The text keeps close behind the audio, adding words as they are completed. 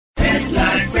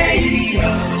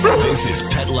This is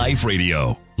Pet Life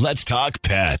Radio. Let's talk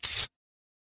pets.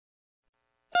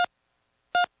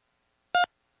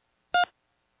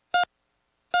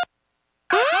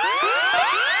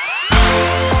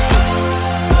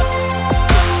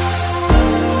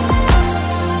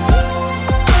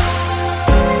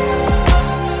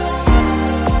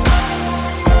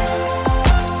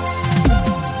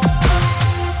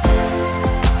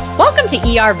 Welcome to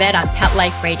ER Vet on Pet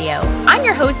Life Radio. I'm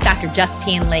your host, Dr.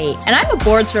 Justine Lee, and I'm a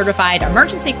board-certified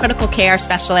emergency critical care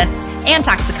specialist and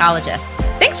toxicologist.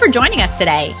 Thanks for joining us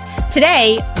today.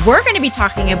 Today, we're going to be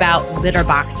talking about litter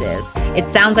boxes. It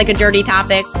sounds like a dirty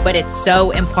topic, but it's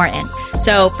so important.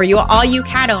 So for all you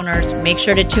cat owners, make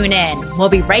sure to tune in. We'll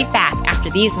be right back after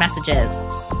these messages.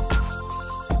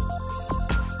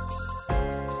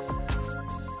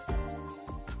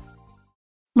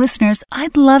 Listeners,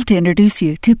 I'd love to introduce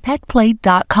you to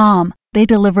PetPlate.com. They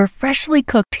deliver freshly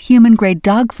cooked human-grade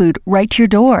dog food right to your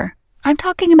door. I'm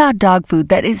talking about dog food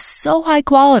that is so high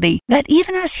quality that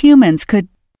even us humans could,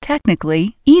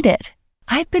 technically, eat it.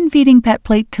 I've been feeding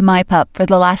PetPlate to my pup for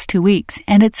the last 2 weeks,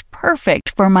 and it's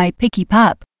perfect for my picky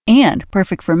pup, and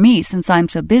perfect for me since I'm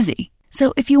so busy.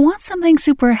 So if you want something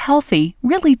super healthy,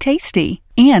 really tasty,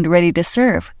 and ready to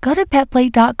serve, go to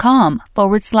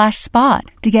petplate.com/spot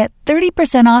to get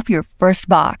 30% off your first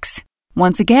box.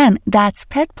 Once again, that's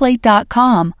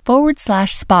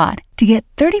petplate.com/spot to get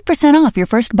 30% off your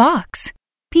first box.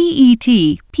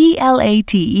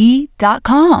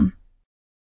 PetPlate.com.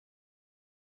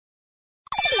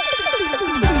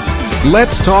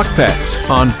 Let's Talk Pets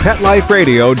on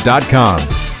PetLifeRadio.com.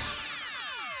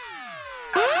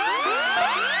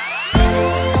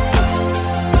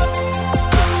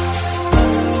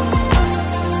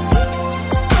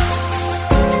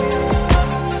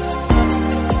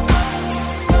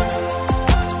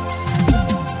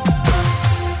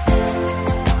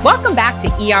 Welcome back to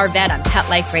ER Vet on Pet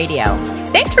Life Radio.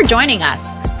 Thanks for joining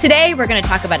us. Today, we're going to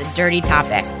talk about a dirty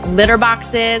topic, litter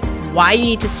boxes, why you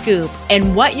need to scoop,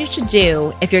 and what you should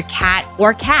do if your cat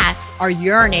or cats are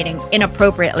urinating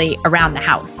inappropriately around the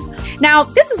house. Now,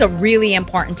 this is a really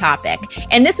important topic,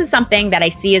 and this is something that I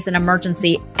see as an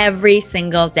emergency every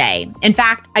single day. In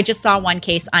fact, I just saw one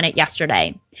case on it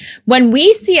yesterday. When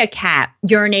we see a cat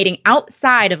urinating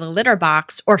outside of a litter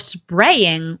box or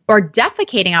spraying or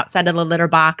defecating outside of the litter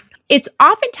box, it's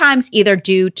oftentimes either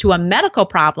due to a medical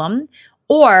problem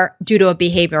or due to a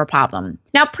behavioral problem.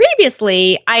 Now,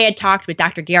 previously, I had talked with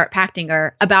Dr. Garrett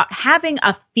Pachtinger about having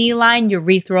a feline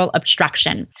urethral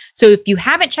obstruction. So if you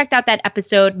haven't checked out that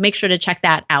episode, make sure to check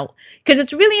that out, because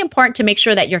it's really important to make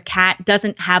sure that your cat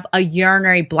doesn't have a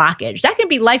urinary blockage. That can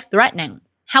be life-threatening.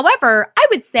 However, I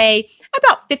would say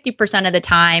about 50% of the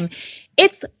time,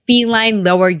 it's feline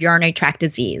lower urinary tract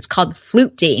disease called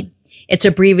FLUTD. It's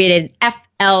abbreviated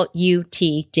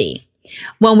FLUTD.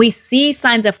 When we see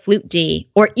signs of FLUTD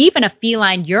or even a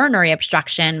feline urinary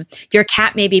obstruction, your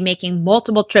cat may be making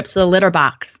multiple trips to the litter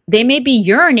box. They may be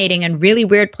urinating in really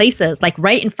weird places, like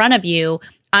right in front of you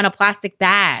on a plastic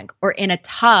bag or in a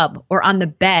tub or on the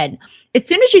bed. As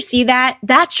soon as you see that,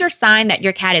 that's your sign that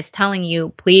your cat is telling you,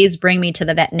 please bring me to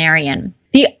the veterinarian.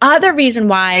 The other reason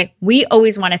why we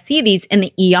always want to see these in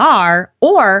the ER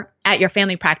or at your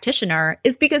family practitioner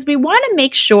is because we want to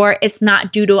make sure it's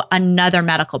not due to another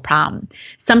medical problem.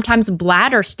 Sometimes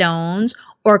bladder stones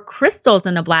or crystals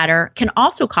in the bladder can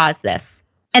also cause this.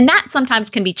 And that sometimes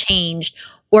can be changed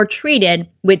or treated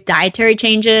with dietary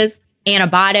changes,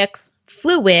 antibiotics,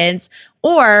 fluids,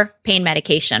 or pain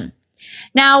medication.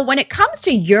 Now, when it comes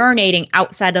to urinating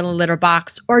outside of the litter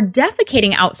box or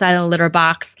defecating outside of the litter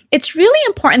box, it's really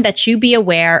important that you be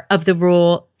aware of the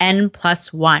rule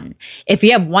N+1. If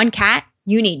you have one cat,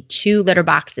 you need 2 litter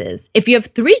boxes. If you have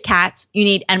 3 cats, you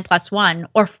need N+1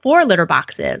 or 4 litter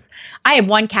boxes. I have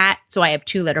 1 cat, so I have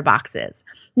 2 litter boxes.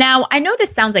 Now, I know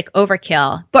this sounds like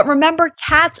overkill, but remember,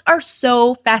 cats are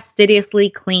so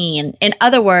fastidiously clean. In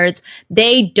other words,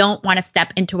 they don't want to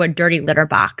step into a dirty litter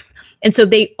box. And so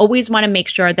they always want to make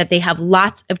sure that they have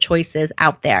lots of choices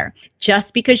out there.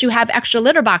 Just because you have extra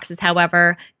litter boxes,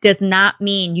 however, does not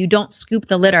mean you don't scoop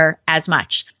the litter as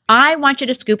much. I want you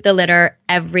to scoop the litter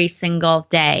every single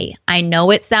day. I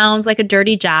know it sounds like a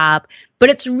dirty job, but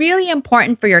it's really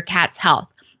important for your cat's health.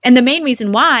 And the main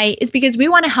reason why is because we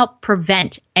want to help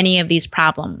prevent any of these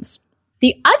problems.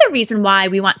 The other reason why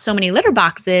we want so many litter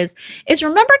boxes is,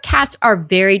 remember, cats are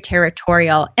very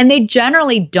territorial and they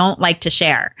generally don't like to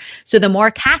share. So the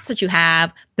more cats that you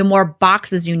have, the more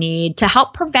boxes you need to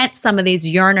help prevent some of these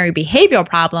urinary behavioral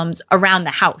problems around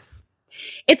the house.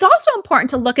 It's also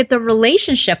important to look at the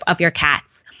relationship of your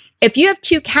cats. If you have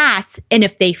 2 cats and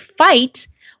if they fight,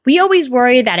 we always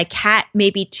worry that a cat may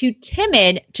be too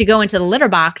timid to go into the litter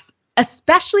box,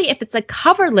 especially if it's a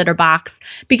covered litter box,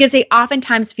 because they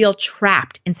oftentimes feel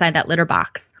trapped inside that litter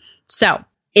box. So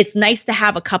it's nice to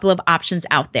have a couple of options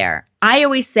out there. I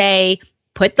always say,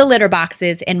 put the litter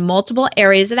boxes in multiple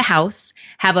areas of the house,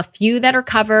 have a few that are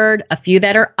covered, a few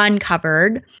that are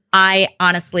uncovered. I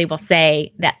honestly will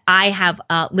say that I have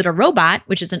a litter robot,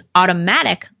 which is an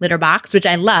automatic litter box, which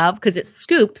I love because it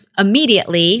scoops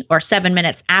immediately or 7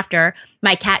 minutes after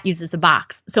my cat uses the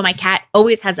box. So my cat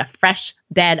always has a fresh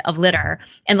bed of litter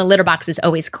and the litter box is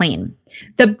always clean.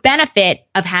 The benefit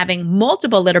of having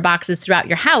multiple litter boxes throughout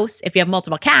your house, if you have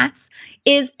multiple cats,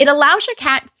 is it allows your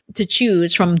cats to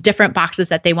choose from different boxes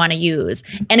that they want to use.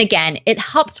 And again, it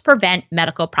helps prevent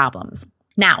medical problems.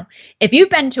 Now, if you've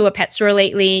been to a pet store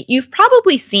lately, you've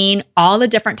probably seen all the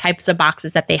different types of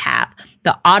boxes that they have.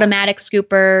 The automatic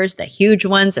scoopers, the huge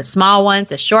ones, the small ones,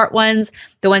 the short ones,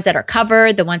 the ones that are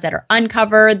covered, the ones that are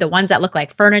uncovered, the ones that look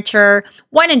like furniture.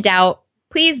 When in doubt,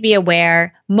 please be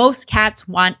aware, most cats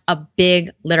want a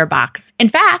big litter box. In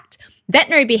fact,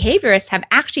 veterinary behaviorists have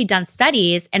actually done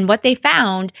studies, and what they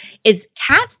found is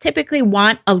cats typically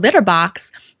want a litter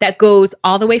box that goes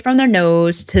all the way from their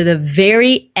nose to the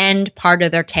very end part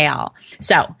of their tail.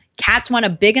 So cats want a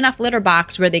big enough litter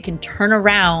box where they can turn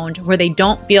around, where they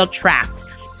don't feel trapped.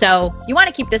 So you want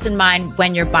to keep this in mind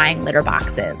when you're buying litter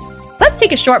boxes. Let's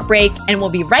take a short break and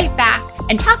we'll be right back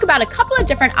and talk about a couple of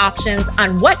different options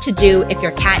on what to do if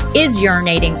your cat is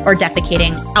urinating or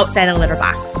defecating outside a litter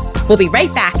box. We'll be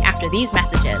right back after these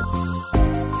messages.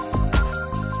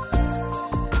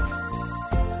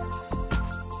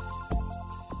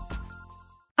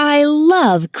 I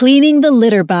love cleaning the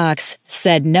litter box,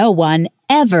 said no one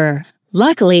ever.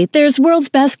 Luckily, there's World's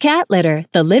Best Cat Litter,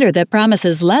 the litter that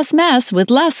promises less mess with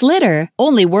less litter.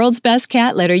 Only World's Best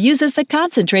Cat Litter uses the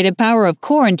concentrated power of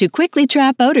corn to quickly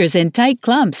trap odors in tight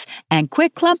clumps. And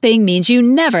quick clumping means you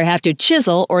never have to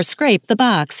chisel or scrape the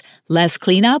box. Less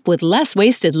cleanup with less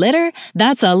wasted litter?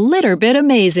 That's a litter bit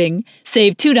amazing.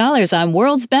 Save $2 on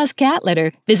World's Best Cat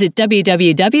Litter. Visit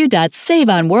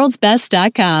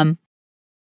www.saveonworldsbest.com.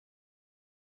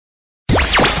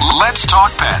 Let's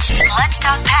talk pets Let's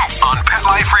talk pets on Pet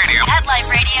Life Radio. Pet Life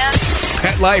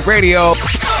Radio.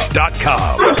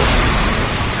 PetLifeRadio.com.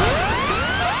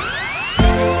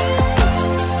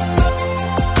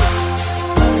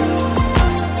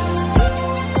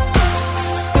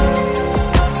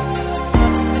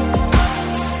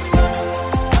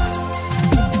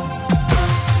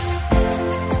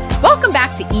 Welcome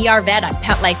back to ER Vet on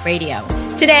Pet Life Radio.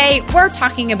 Today, we're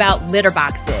talking about litter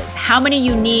boxes, how many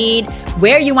you need,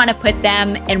 where you want to put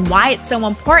them, and why it's so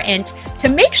important to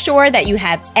make sure that you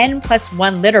have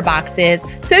N+1 litter boxes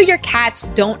so your cats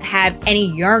don't have any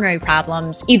urinary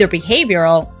problems, either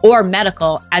behavioral or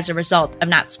medical, as a result of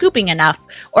not scooping enough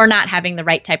or not having the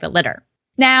right type of litter.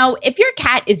 Now, if your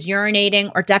cat is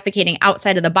urinating or defecating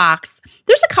outside of the box,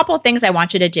 there's a couple of things I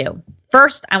want you to do.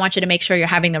 First, I want you to make sure you're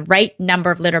having the right number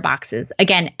of litter boxes.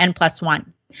 Again, N+1.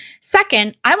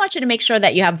 Second, I want you to make sure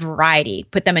that you have variety.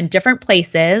 Put them in different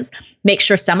places. Make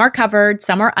sure some are covered,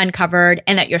 some are uncovered,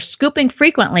 and that you're scooping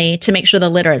frequently to make sure the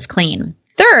litter is clean.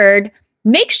 Third,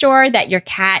 make sure that your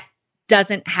cat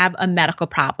doesn't have a medical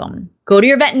problem. Go to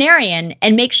your veterinarian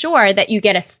and make sure that you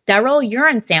get a sterile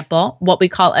urine sample, what we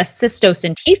call a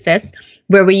cystocentesis,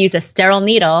 where we use a sterile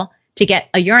needle to get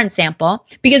a urine sample,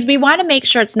 because we want to make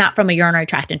sure it's not from a urinary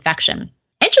tract infection.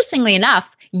 Interestingly enough,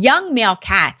 young male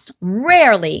cats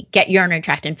rarely get urinary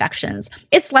tract infections.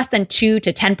 It's less than 2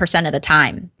 to 10% of the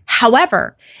time.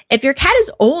 However, if your cat is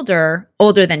older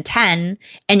than 10,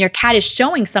 and your cat is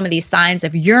showing some of these signs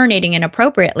of urinating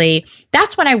inappropriately,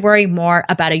 that's when I worry more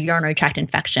about a urinary tract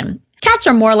infection. Cats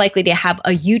are more likely to have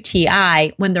a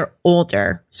UTI when they're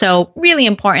older. So really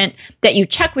important that you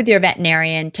check with your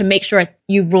veterinarian to make sure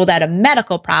you've ruled out a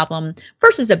medical problem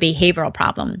versus a behavioral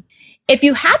problem. If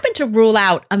you happen to rule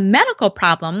out a medical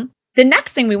problem, the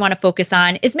next thing we want to focus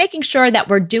on is making sure that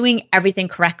we're doing everything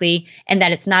correctly and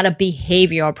that it's not a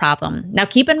behavioral problem. Now,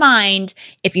 keep in mind,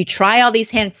 if you try all these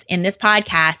hints in this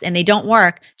podcast and they don't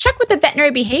work, check with the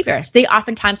veterinary behaviorist. They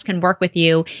oftentimes can work with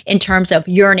you in terms of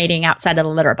urinating outside of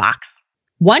the litter box.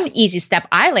 One easy step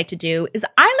I like to do is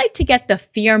I like to get the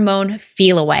pheromone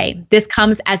feel away. This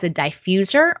comes as a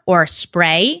diffuser or a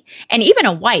spray and even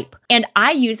a wipe. And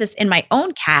I use this in my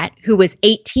own cat who was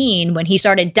 18 when he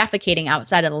started defecating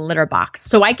outside of the litter box.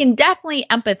 So I can definitely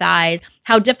empathize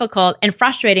how difficult and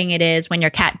frustrating it is when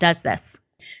your cat does this.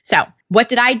 So what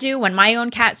did I do when my own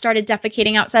cat started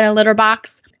defecating outside a litter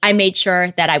box? I made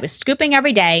sure that I was scooping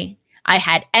every day. I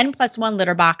had N+1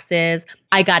 litter boxes.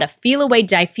 I got a Feel Away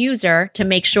diffuser to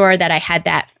make sure that I had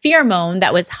that pheromone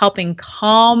that was helping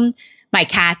calm my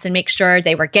cats and make sure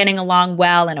they were getting along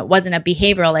well and it wasn't a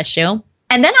behavioral issue.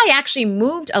 And then I actually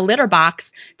moved a litter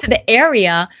box to the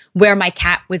area where my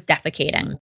cat was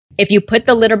defecating. If you put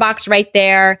the litter box right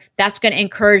there, that's going to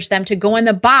encourage them to go in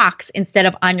the box instead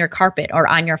of on your carpet or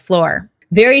on your floor.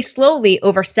 Very slowly,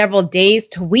 over several days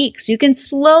to weeks, you can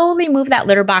slowly move that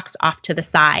litter box off to the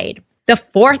side. The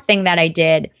fourth thing that I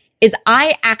did is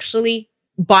I actually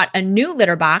bought a new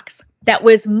litter box that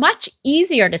was much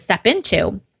easier to step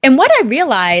into. And what I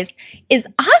realized is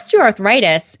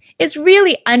osteoarthritis is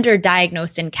really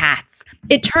underdiagnosed in cats.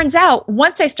 It turns out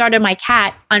once I started my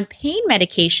cat on pain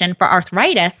medication for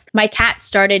arthritis, my cat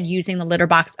started using the litter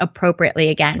box appropriately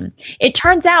again. It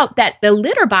turns out that the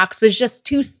litter box was just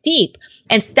too steep,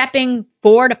 and stepping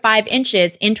 4 to 5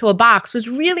 inches into a box was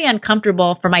really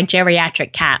uncomfortable for my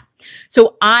geriatric cat.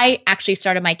 So I actually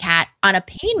started my cat on a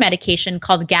pain medication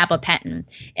called gabapentin,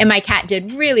 and my cat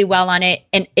did really well on it,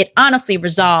 and it honestly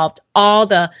resolved all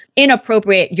the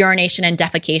inappropriate urination and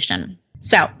defecation.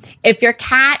 So if your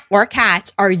cat or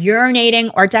cats are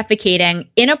urinating or defecating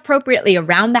inappropriately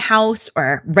around the house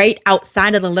or right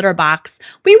outside of the litter box,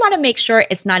 we want to make sure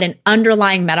it's not an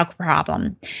underlying medical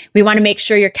problem. We want to make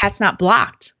sure your cat's not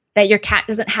blocked, that your cat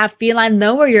doesn't have feline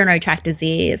lower urinary tract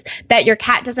disease, that your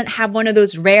cat doesn't have one of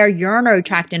those rare urinary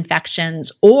tract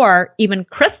infections or even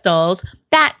crystals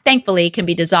that thankfully can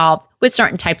be dissolved with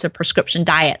certain types of prescription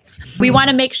diets. We want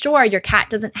to make sure your cat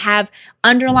doesn't have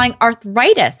underlying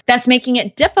arthritis that's making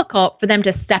it difficult for them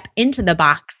to step into the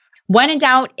box. When in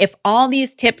doubt, if all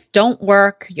these tips don't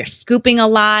work, you're scooping a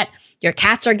lot, your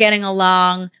cats are getting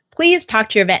along, please talk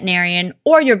to your veterinarian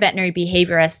or your veterinary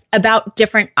behaviorist about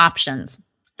different options.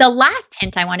 The last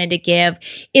hint I wanted to give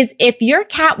is if your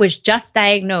cat was just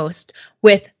diagnosed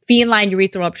with feline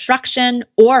urethral obstruction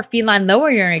or feline lower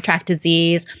urinary tract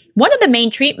disease, one of the main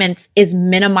treatments is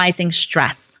minimizing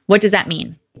stress. What does that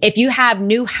mean? If you have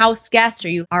new house guests or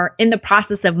you are in the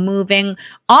process of moving,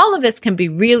 all of this can be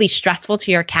really stressful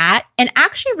to your cat and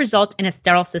actually result in a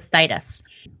sterile cystitis.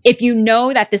 If you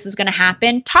know that this is going to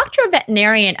happen, talk to a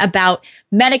veterinarian about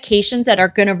medications that are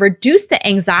going to reduce the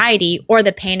anxiety or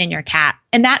the pain in your cat,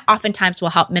 and that oftentimes will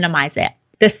help minimize it.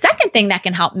 The second thing that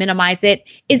can help minimize it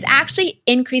is actually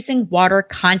increasing water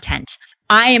content.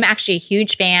 I am actually a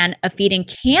huge fan of feeding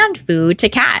canned food to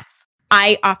cats.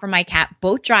 I offer my cat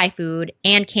both dry food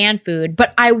and canned food,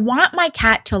 but I want my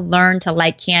cat to learn to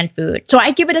like canned food. So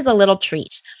I give it as a little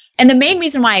treat. And the main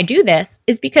reason why I do this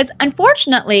is because,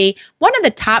 unfortunately, one of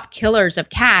the top killers of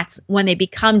cats when they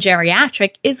become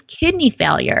geriatric is kidney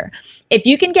failure. If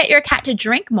you can get your cat to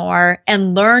drink more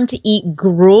and learn to eat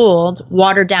grueled,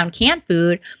 watered down canned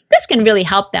food, this can really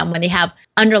help them when they have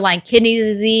underlying kidney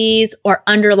disease or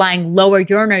underlying lower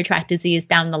urinary tract disease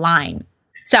down the line.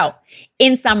 So,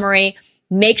 in summary,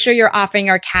 make sure you're offering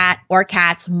your cat or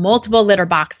cats multiple litter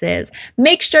boxes.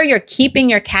 Make sure you're keeping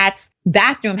your cat's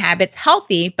bathroom habits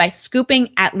healthy by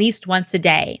scooping at least once a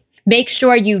day. Make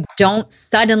sure you don't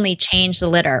suddenly change the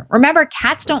litter. Remember,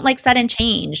 cats don't like sudden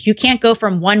change. You can't go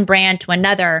from one brand to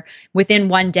another within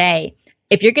one day.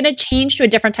 If you're going to change to a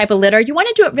different type of litter, you want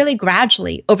to do it really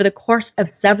gradually over the course of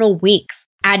several weeks,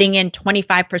 adding in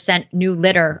 25% new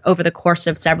litter over the course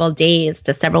of several days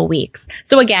to several weeks.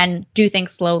 So again, do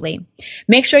things slowly.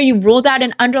 Make sure you ruled out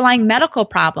an underlying medical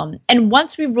problem. And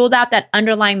once we ruled out that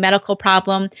underlying medical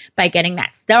problem by getting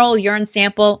that sterile urine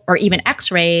sample or even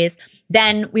x-rays,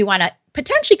 then we want to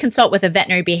potentially consult with a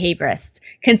veterinary behaviorist.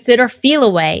 Consider Feel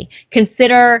Away.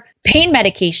 Consider pain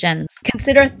medications.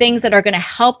 Consider things that are going to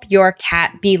help your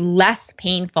cat be less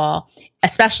painful,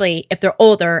 especially if they're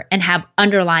older and have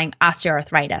underlying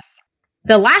osteoarthritis.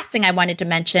 The last thing I wanted to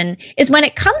mention is when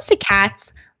it comes to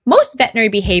cats, most veterinary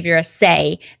behaviorists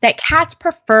say that cats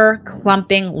prefer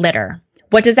clumping litter.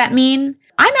 What does that mean?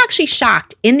 I'm actually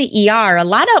shocked. In the ER, a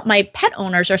lot of my pet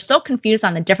owners are still confused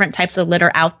on the different types of litter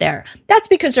out there. That's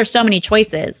because there's so many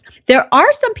choices. There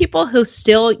are some people who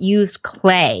still use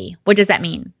clay. What does that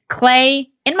mean?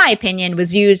 Clay, in my opinion,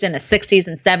 was used in the 60s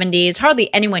and 70s.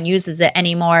 Hardly anyone uses it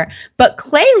anymore. But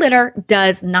clay litter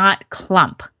does not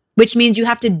clump, which means you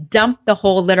have to dump the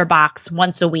whole litter box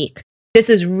once a week. This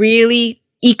is really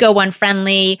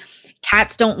eco-unfriendly.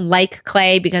 Cats don't like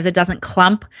clay because it doesn't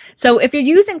clump. So if you're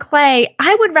using clay,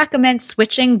 I would recommend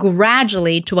switching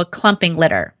gradually to a clumping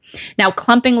litter. Now,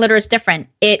 clumping litter is different.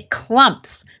 It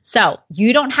clumps. So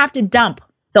you don't have to dump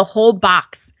the whole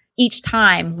box each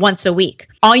time once a week.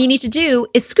 All you need to do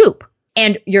is scoop.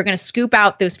 and you're going to scoop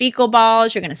out those fecal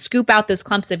balls. You're going to scoop out those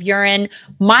clumps of urine.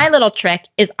 My little trick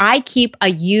is I keep a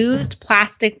used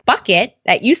plastic bucket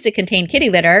that used to contain kitty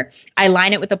litter. I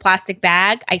line it with a plastic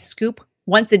bag. I scoop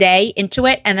once a day into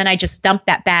it, and then I just dump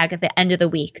that bag at the end of the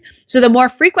week. So the more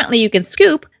frequently you can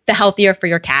scoop, the healthier for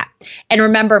your cat. And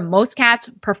remember, most cats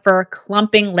prefer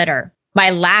clumping litter.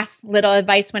 My last little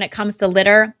advice when it comes to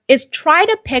litter is try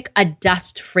to pick a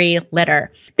dust-free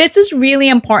litter. This is really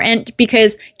important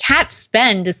because cats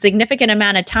spend a significant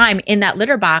amount of time in that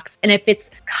litter box, and if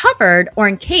it's covered or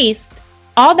encased,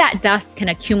 all that dust can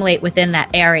accumulate within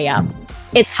that area.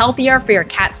 It's healthier for your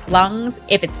cat's lungs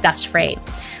if it's dust-free.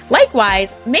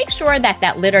 Likewise, make sure that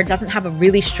that litter doesn't have a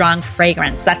really strong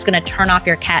fragrance. That's going to turn off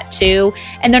your cat too,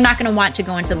 and they're not going to want to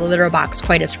go into the litter box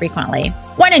quite as frequently.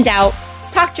 When in doubt,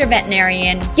 talk to your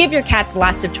veterinarian, give your cats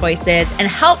lots of choices, and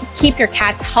help keep your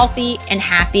cats healthy and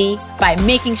happy by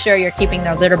making sure you're keeping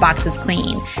their litter boxes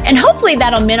clean. And hopefully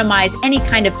that'll minimize any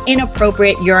kind of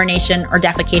inappropriate urination or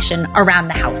defecation around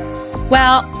the house.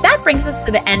 Well, that brings us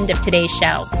to the end of today's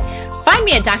show. Find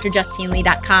me at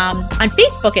drjustinelee.com, on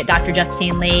Facebook at Dr.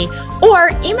 Justine Lee,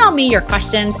 or email me your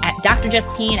questions at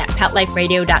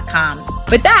drjustine@petliferadio.com.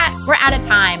 With that, we're out of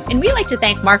time, and we'd like to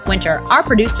thank Mark Winter, our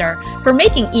producer, for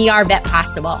making ER Vet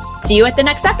possible. See you at the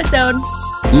next episode.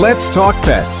 Let's Talk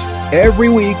Pets, every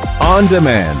week on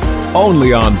demand,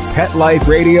 only on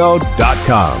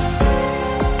PetLifeRadio.com.